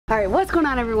All right, what's going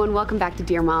on everyone? Welcome back to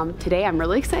Dear Mom. Today I'm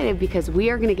really excited because we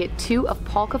are gonna get 2 of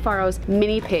Paul CUFFARO'S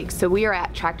mini pigs. So we are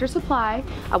at Tractor Supply.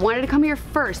 I wanted to come here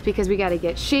first because we gotta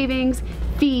get shavings,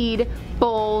 feed,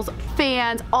 bowls,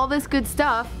 fans, all this good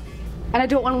stuff. And I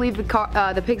don't wanna leave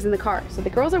the pigs in the car. So the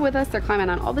girls are with us, they're climbing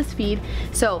on all this feed.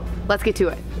 So let's get to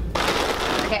it.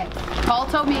 Okay, Paul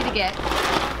told me to get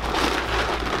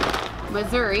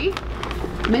Missouri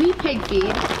mini pig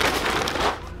feed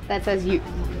that says youth.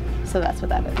 So that's what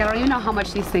that is. I don't even know how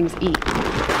much these things eat.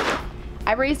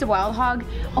 I raised a wild hog.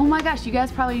 Oh my gosh, you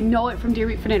guys probably know it from Dear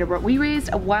Meat for Dinner, but we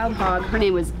raised a wild hog. Her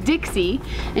name was Dixie,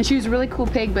 and she was a really cool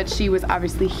pig, but she was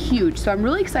obviously huge. So I'm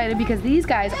really excited because these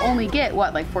guys only get,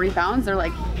 what, like 40 pounds? They're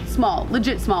like small,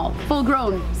 legit small, full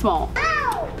grown small.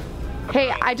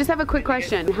 Hey, I just have a quick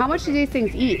question. How much do these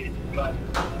things eat? Like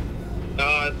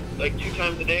 2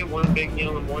 times a day, 1 big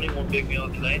meal in the morning, 1 big meal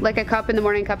at night. Like a cup in the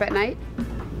morning, cup at night?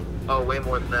 Oh, way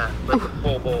more than that. Like a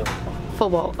full bowl. Full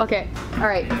bowl. Okay. All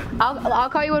right. I'll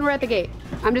call you when we're at the gate.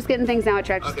 I'm just getting things now at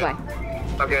Tractor Supply.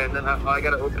 Okay, and then I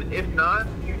gotta open it. If not,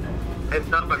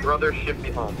 my brother shipped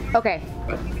me home. Okay.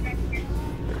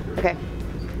 Okay.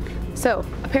 So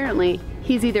apparently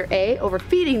he's either A,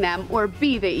 overfeeding them, or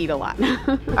B, they eat a lot.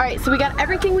 All right, so we got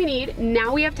everything we need.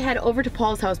 Now we have to head over to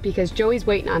Paul's house because Joey's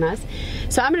waiting on us.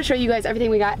 So I'm gonna show you guys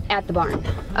everything we got at the barn.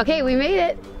 Okay, we made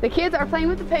it. The kids are playing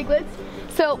with the piglets.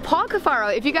 So Paul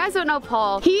CUFFARO, if you guys don't know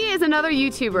Paul, he is another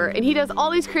YouTuber and he does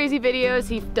all these crazy videos.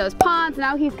 He does ponds,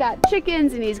 now he's got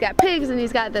chickens and he's got pigs and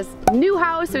he's got this new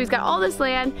house, so he's got all this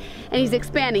land and he's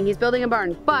expanding, he's building a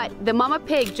barn. But the mama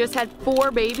pig just had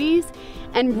 4 babies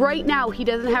and right now he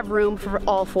doesn't have room for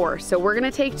all 4. So we're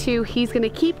gonna take 2, he's gonna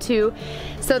keep 2.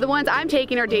 So the ones I'm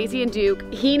taking are Daisy and Duke.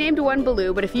 He named one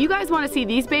Baloo, but if you guys wanna see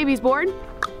these babies born,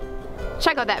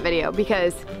 check out that video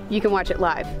because you can watch it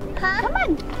live. Huh? Come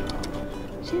on.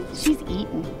 She's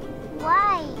eating.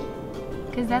 Why?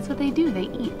 Because that's what they do. They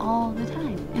eat all the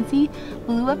time. And see,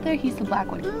 Baloo up there, he's the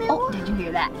black one. No. Oh, did you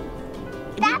hear that?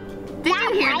 Did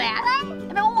you hear that? One?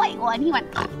 The white one, he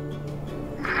went.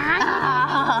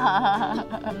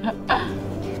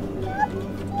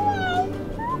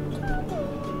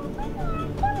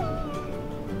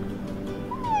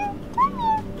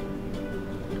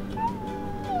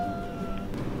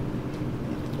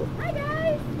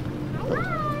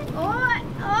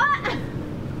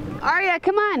 Aria,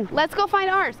 come on. Let's go find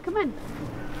ours. Come on.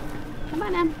 Come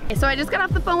on, Em. So I just got off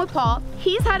the phone with Paul.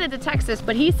 He's headed to Texas,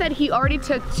 but he said he already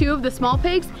took 2 of the small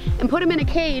pigs and put them in a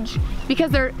cage because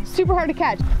they're super hard to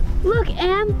catch. Look,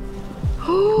 Em.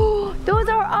 Oh, those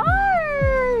are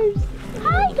ours.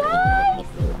 Hi, guys.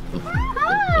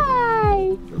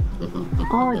 Hi.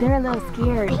 Oh, they're a little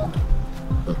scared.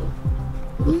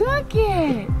 Look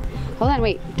it. Hold on,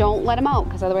 wait. Don't let them out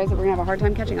because otherwise we're going to have a hard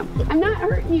time catching them. I'm not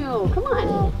hurting you. Come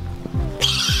on.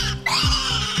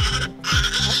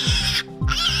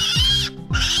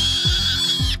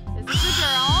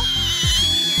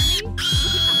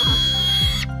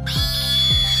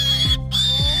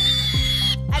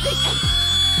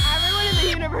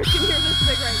 Can hear this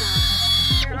pig right now.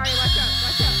 Here, Ari, watch out,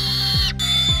 watch out.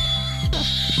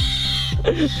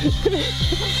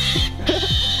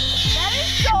 That is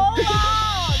so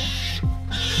loud!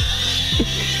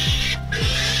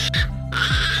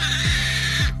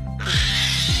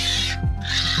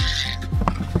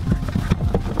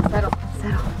 Settle,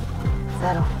 settle,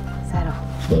 settle, settle.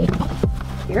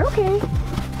 You're okay.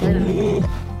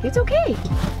 It's okay.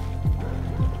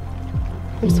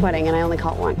 I'm sweating and I only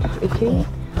caught 1. Are you kidding me?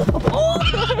 Oh!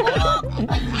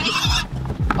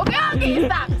 Okay,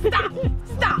 stop, stop,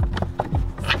 stop.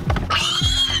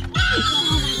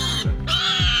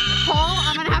 Paul,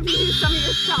 I'm gonna have to use some of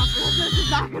your stuff because this is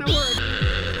not gonna work.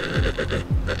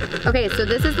 Okay, so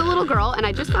this is the little girl, and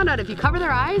I just found out if you cover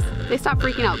their eyes, they stop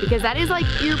freaking out because that is like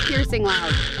ear-piercing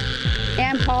loud.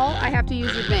 And Paul, I have to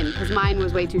use your bin because mine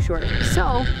was way too short.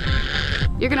 So,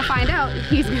 you're gonna find out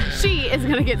she is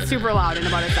gonna get super loud in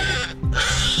about a second.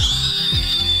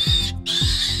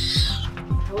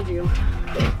 Told you.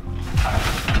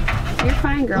 You're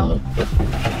fine, girl.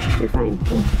 You're fine.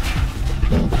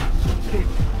 Okay.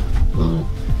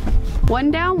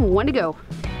 1 down, 1 to go.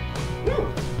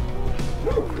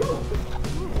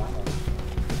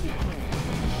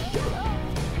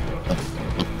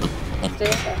 Stay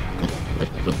up there.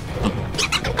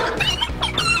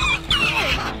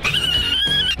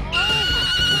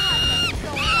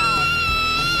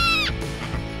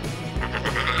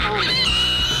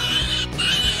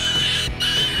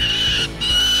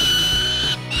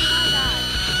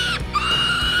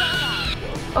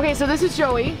 Okay, so this is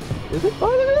Joey. Is it? Oh,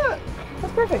 look at that.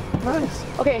 That's perfect. Nice.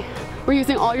 Okay, we're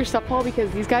using all your stuff, Paul, because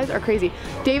these guys are crazy.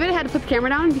 David had to put the camera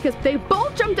down because they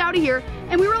both jumped out of here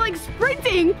and we were like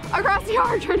sprinting across the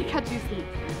yard trying to catch these things.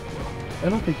 I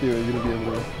don't think they were gonna be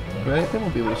able to, right? They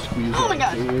won't be able to squeeze Oh my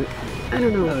gosh. I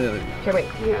don't know. Here, wait.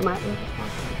 Here, let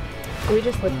me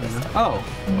just look this. Oh,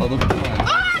 look at that.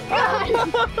 Oh God!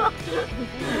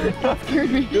 That scared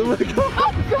me.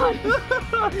 Oh God!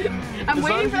 I'm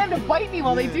waiting for them to bite me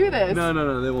while they do this.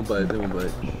 No, they won't bite. They won't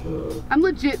bite. I'm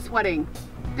legit sweating.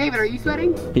 David, are you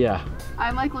sweating? Yeah.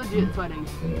 I'm like legit sweating.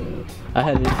 I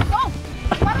had it. Oh!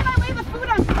 Why did I lay the food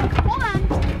on? Hold on.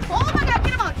 Oh my God,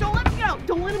 get him out. Don't let him get out.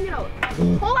 Don't let him get out.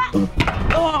 Hold on.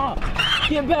 Oh!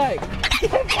 Get back!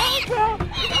 Get back, bro!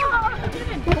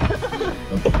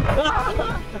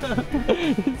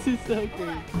 This is so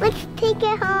crazy. Let's take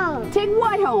it home. Take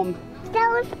what home?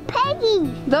 Those piggies.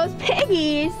 Those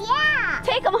piggies? Yeah.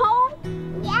 Take them home?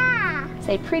 Yeah.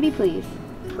 Say pretty please.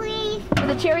 Please. With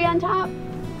a cherry on top?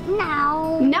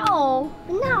 No. No.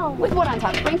 No. With what on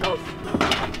top? Sprinkles?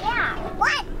 Yeah.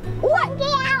 What? What? Get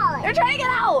out. They're trying to get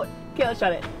out. Okay, let's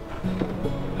shut it.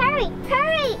 Hurry,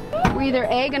 hurry. We're either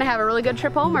A, gonna have a really good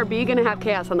trip home, or B, gonna have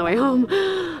chaos on the way home.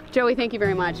 Joey, thank you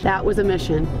very much. That was a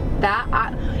mission.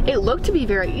 It looked to be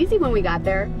very easy when we got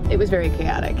there. It was very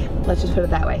chaotic. Let's just put it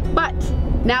that way. But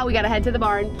now we gotta head to the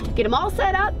barn, get them all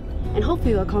set up, and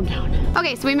hopefully they'll calm down.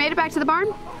 Okay, so we made it back to the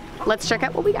barn. Let's check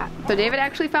out what we got. So David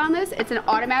actually found this. It's an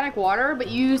automatic water, but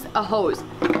you use a hose.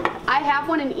 I have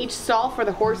one in each stall for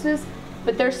the horses,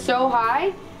 but they're so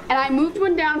high. And I moved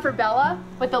one down for Bella,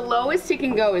 but the lowest he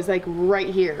can go is like right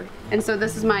here. And so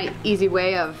this is my easy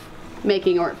way of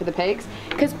making it for the pigs.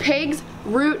 Because pigs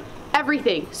root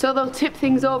everything. So they'll tip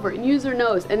things over and use their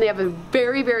nose. And they have a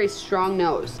very, very strong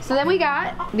nose. So then we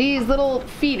got these little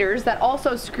feeders that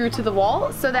also screw to the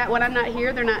wall so that when I'm not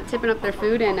here, they're not tipping up their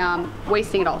food and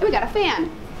wasting it all. And we got a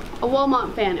fan, a wall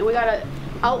mount fan. And we got an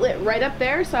outlet right up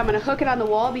there. So I'm gonna hook it on the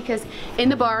wall because in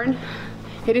the barn,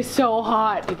 it is so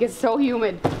hot. It gets so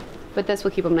humid. But this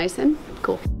will keep them nice and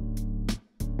cool.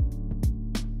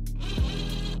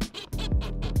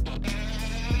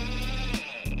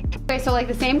 Okay, so like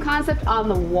the same concept on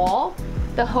the wall.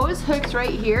 The hose hooks right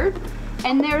here,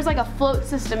 and there's like a float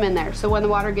system in there. So when the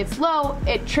water gets low,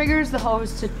 it triggers the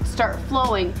hose to start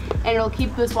flowing, and it'll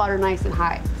keep this water nice and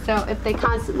high. So if they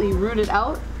constantly root it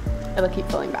out, it'll keep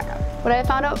filling back up. What I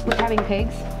found out with having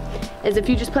pigs is if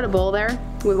you just put a bowl there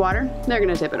with water, they're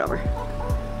gonna tip it over.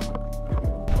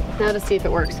 Now to see if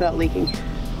it works without leaking.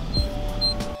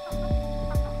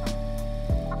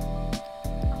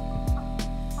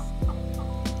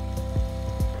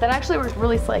 That actually works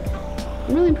really slick.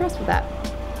 I'm really impressed with that.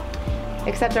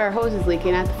 Except our hose is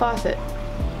leaking at the faucet.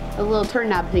 A little turn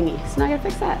knob thingy. So now I gotta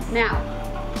fix that. Now,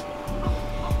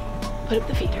 put up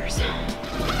the feeders.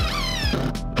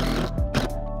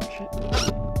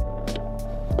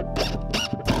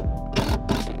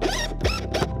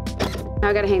 Now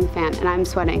I gotta hang the fan, and I'm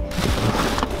sweating.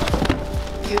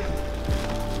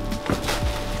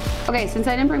 Okay, since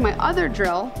I didn't bring my other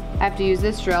drill, I have to use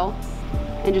this drill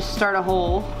and just start a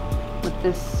hole with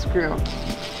this screw.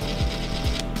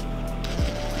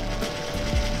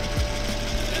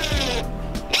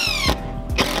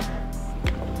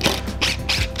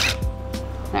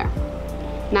 There.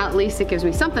 Now at least it gives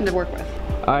me something to work with.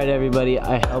 All right, everybody,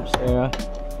 I helped Sarah.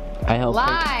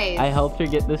 I helped her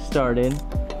get this started.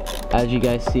 As you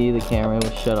guys see, the camera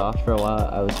was shut off for a while.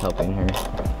 I was helping her.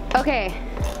 Okay,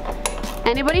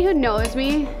 anybody who knows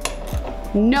me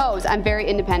knows I'm very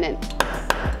independent.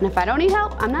 And if I don't need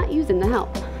help, I'm not using the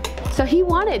help. So he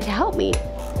wanted to help me,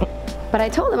 but I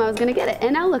told him I was gonna get it.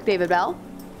 And now look, David Bell,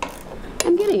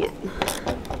 I'm getting it.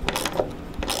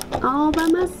 All by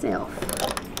myself.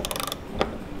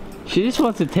 She just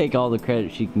wants to take all the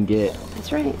credit she can get.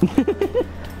 That's right.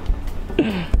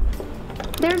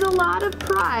 There's a lot of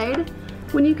pride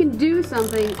when you can do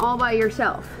something all by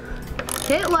yourself.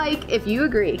 Hit like if you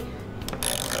agree.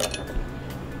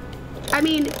 I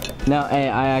mean... No,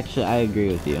 I agree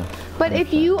with you. But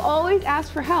if you always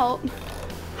ask for help,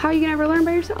 how are you gonna ever learn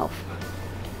by yourself?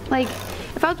 Like,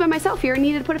 if I was by myself here and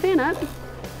needed to put a fan up,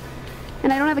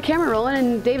 and I don't have a camera rolling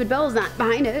and David Bell's not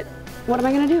behind it, what am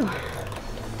I gonna do?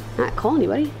 Not call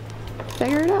anybody.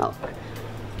 Figure it out.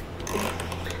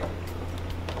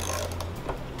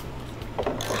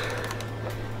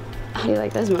 How do you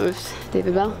like those moves,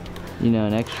 David Bell? You know,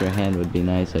 an extra hand would be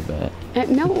nice, I bet.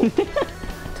 No.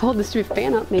 To hold this stupid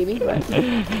fan up, maybe, but...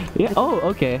 Yeah, oh,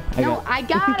 okay. I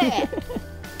got it!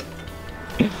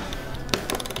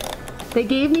 They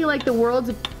gave me like the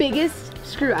world's biggest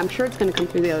screw. I'm sure it's gonna come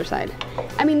through the other side.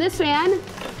 I mean, this fan,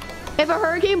 if a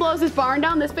hurricane blows this barn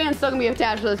down, this fan's still gonna be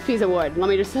attached to this piece of wood. Let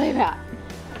me just say that.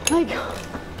 Like,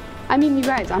 I mean, you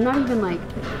guys, I'm not even like,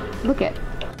 look at,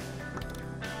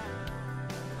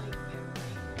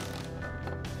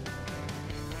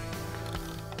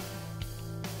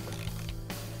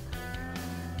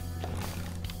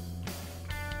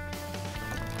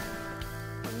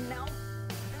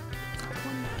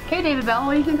 Okay, David Bell,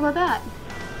 what do you think about that?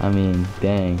 I mean,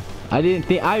 dang.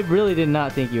 I really did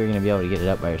not think you were gonna be able to get it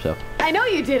up by yourself. I know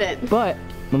you didn't. But,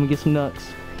 let me get some nuts.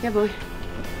 Yeah, boy.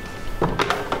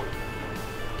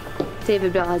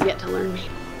 David Bell has yet to learn me.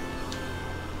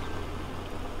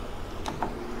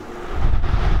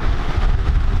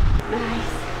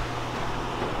 Nice.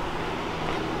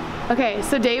 Okay,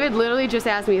 so David literally just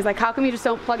asked me, he's like, how come you just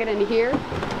don't plug it into here?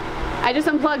 I just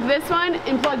unplugged this one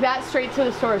and plug that straight to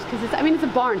the source because it's, I mean, it's a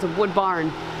barn, it's a wood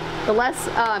barn. The less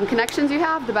connections you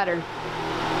have, the better.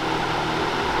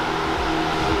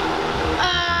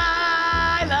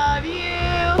 I love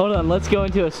you. Hold on, let's go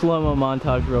into a slow-mo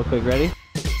montage real quick. Ready?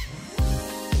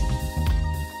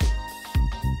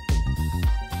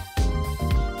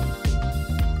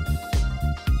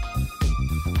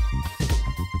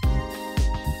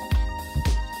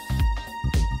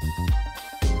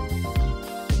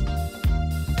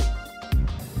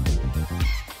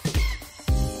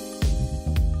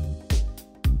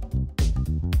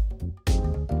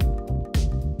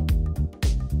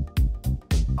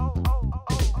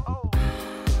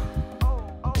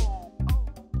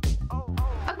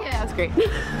 Great.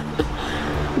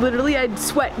 Literally, I had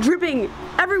sweat dripping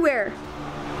everywhere.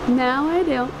 Now I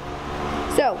do.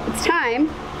 So it's time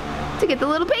to get the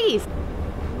little piggies.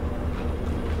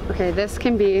 Okay, this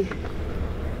can be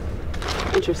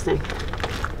interesting.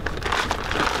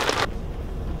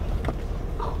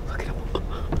 Oh, look at them.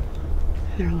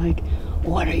 They're like,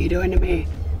 what are you doing to me?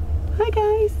 Hi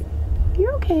guys,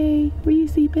 you're okay. Were you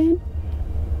sleeping?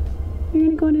 You're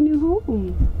gonna go in a new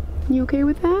home. You okay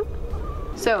with that?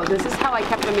 So this is how I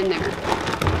kept them in there.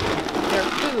 Their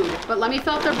food. But let me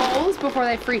fill up their bowls before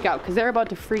they freak out, because they're about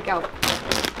to freak out.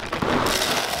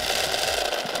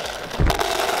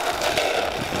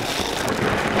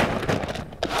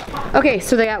 Okay,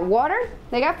 so they got water,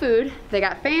 they got food, they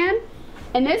got fan,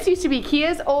 and this used to be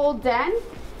Kia's old den.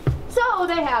 So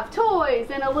they have toys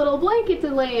and a little blanket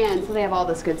to lay in. So they have all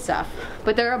this good stuff.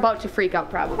 But they're about to freak out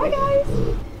probably. Hi guys.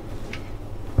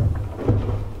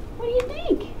 What do you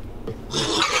think?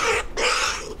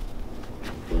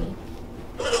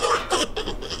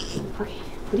 Okay,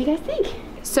 what do you guys think?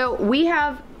 So we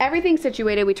have everything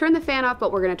situated. We turned the fan off,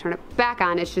 but we're gonna turn it back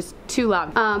on. It's just too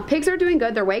loud. Pigs are doing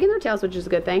good. They're wagging their tails, which is a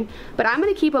good thing. But I'm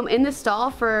gonna keep them in the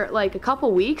stall for like a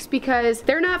couple weeks because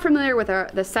they're not familiar with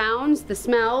the sounds, the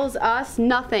smells, us,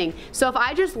 nothing. So if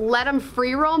I just let them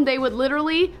free roam, they would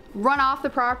literally run off the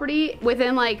property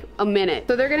within like a minute.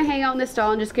 So they're gonna hang out in this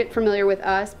stall and just get familiar with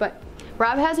us. But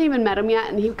Rob hasn't even met them yet,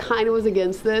 and he kind of was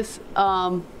against this.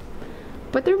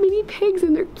 But they're mini pigs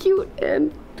and they're cute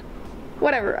and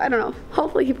whatever, I don't know.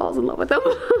 Hopefully he falls in love with them.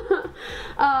 So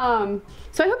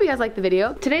I hope you guys liked the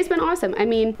video. Today's been awesome. I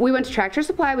mean, we went to Tractor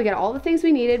Supply, we got all the things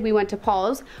we needed. We went to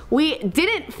Paul's. We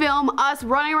didn't film us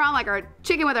running around like our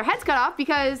chicken with our heads cut off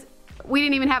because we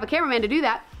didn't even have a cameraman to do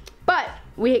that. But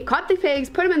we caught the pigs,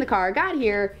 put them in the car, got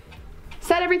here,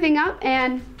 set everything up,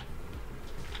 and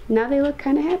now they look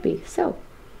kind of happy. So,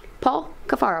 Paul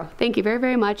Cuffaro, thank you very,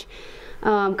 very much.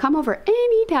 Come over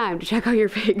anytime to check out your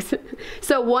pigs.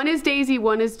 So one is Daisy,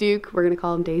 one is Duke. We're gonna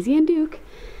call them Daisy and Duke.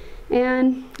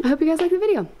 And I hope you guys like the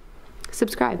video.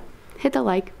 Subscribe, hit the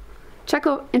like, check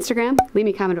out Instagram, leave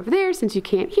me a comment over there since you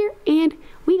can't hear, and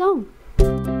we go.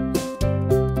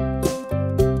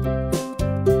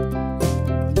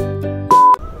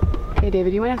 Hey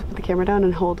David, you might have to put the camera down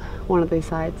and hold one of these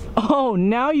sides. Oh,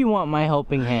 now you want my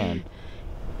helping hand.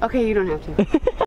 Okay, you don't have to.